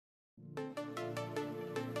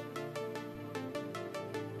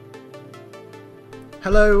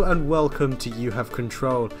Hello and welcome to You Have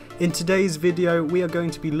Control. In today's video we are going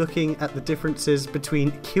to be looking at the differences between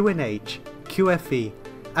QNH, QFE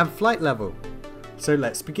and flight level. So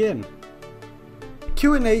let's begin.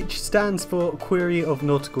 QNH stands for Query of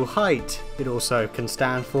Nautical Height. It also can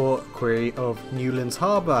stand for Query of NEWLINS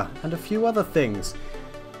Harbour and a few other things.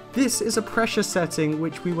 This is a pressure setting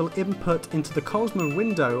which we will input into the Kollsman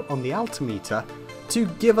window on the altimeter to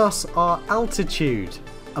give us our altitude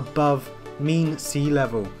above mean sea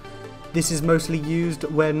level. This is mostly used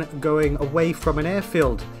when going away from an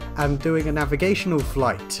airfield and doing a navigational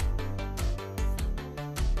flight.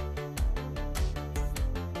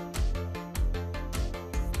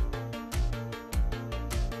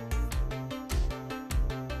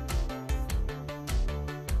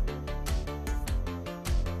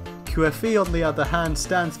 QFE on the other hand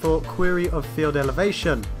stands for Query of Field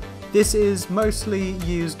Elevation. This is mostly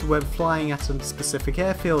used when flying at a specific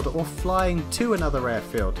airfield or flying to another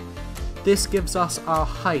airfield. This gives us our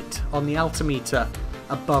height on the altimeter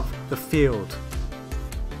above the field.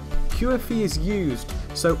 QFE is used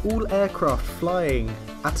so all aircraft flying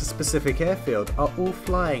at a specific airfield are all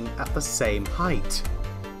flying at the same height.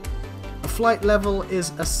 A flight level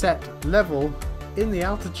is a set level in the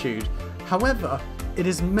altitude, however it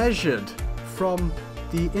is measured from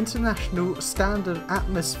the International Standard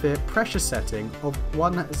Atmosphere pressure setting of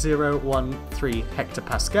 1013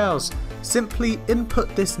 hectopascals. Simply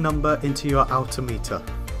input this number into your altimeter.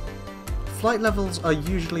 Flight levels are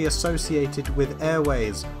usually associated with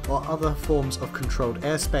airways or other forms of controlled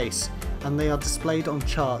airspace, and they are displayed on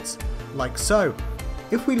charts like so.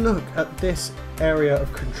 If we look at this area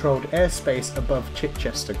of controlled airspace above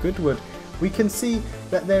Chichester Goodwood, we can see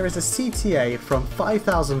that there is a CTA from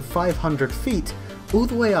 5,500 feet all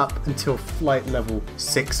the way up until flight level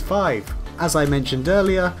 65. As I mentioned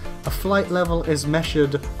earlier, a flight level is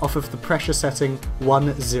measured off of the pressure setting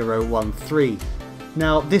 1013.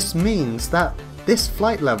 Now this means that this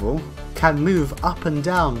flight level can move up and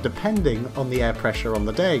down depending on the air pressure on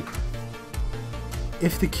the day.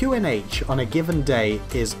 If the QNH on a given day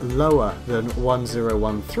is lower than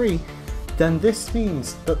 1013, then this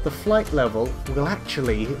means that the flight level will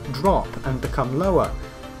actually drop and become lower.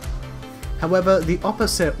 However, the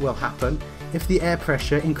opposite will happen if the air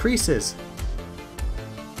pressure increases.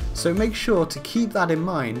 So make sure to keep that in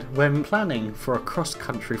mind when planning for a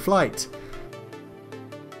cross-country flight.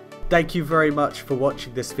 Thank you very much for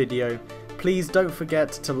watching this video. Please don't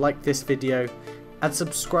forget to like this video and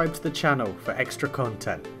subscribe to the channel for extra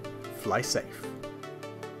content. Fly safe.